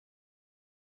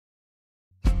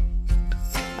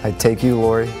I take you,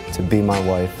 Lori, to be my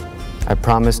wife. I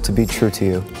promise to be true to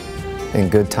you in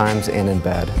good times and in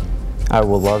bad. I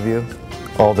will love you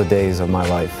all the days of my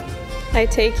life. I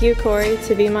take you, Corey,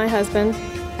 to be my husband.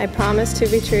 I promise to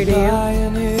be true to you.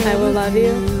 I will love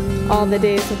you all the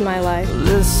days of my life.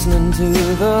 Listening to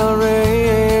the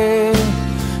rain,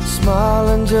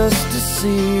 smiling just to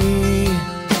see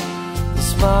the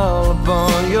smile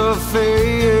upon your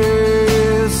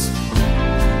face.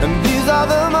 And these are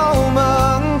the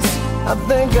moments I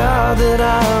thank God that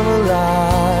I'm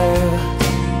alive.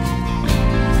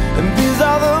 And these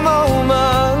are the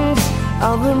moments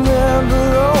I'll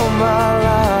remember all my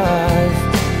life.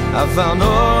 I found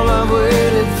all I've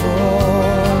waited for,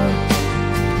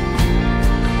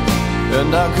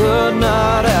 and I could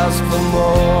not ask for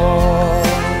more.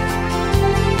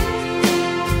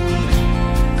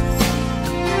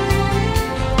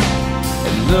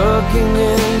 And looking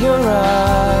in your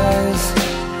eyes,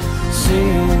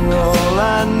 seeing all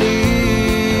I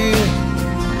need,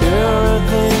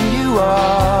 everything you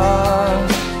are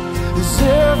is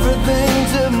everything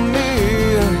to me.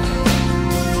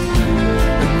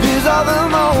 And these are the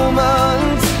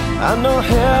moments I know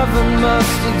heaven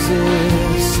must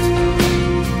exist.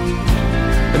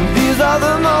 And these are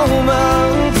the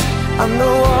moments I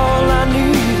know all I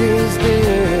need is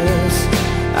this.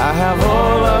 I have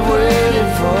all I've waited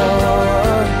for,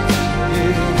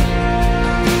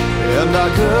 and I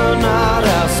could not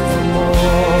ask for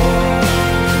more.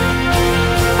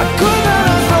 I could not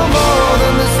ask for more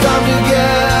than this time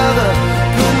together.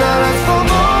 Could not ask for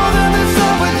more than this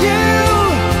time with you.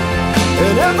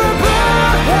 And every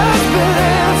prayer has been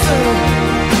answered,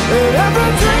 and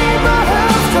every dream I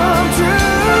have come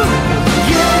true.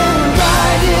 Yeah,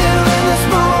 right here in this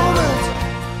moment.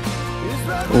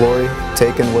 Lori,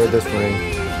 take and wear this ring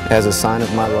as a sign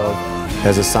of my love,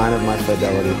 as a sign of my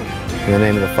fidelity. In the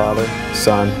name of the Father,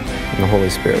 Son, and the Holy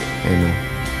Spirit. Amen.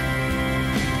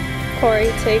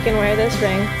 Corey, take and wear this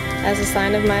ring as a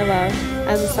sign of my love,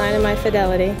 as a sign of my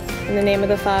fidelity. In the name of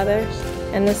the Father,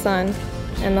 and the Son,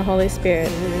 and the Holy Spirit.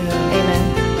 Amen.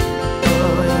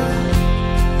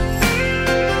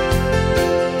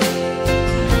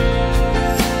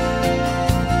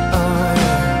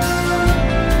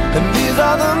 And these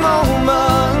are the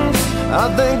moments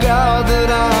I thank God that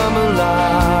I'm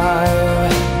alive.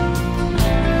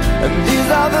 And these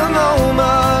are the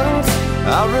moments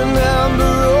I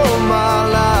remember all my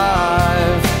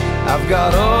life. I've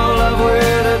got all I've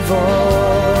waited for,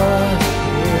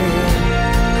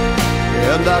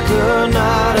 and I could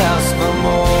not ask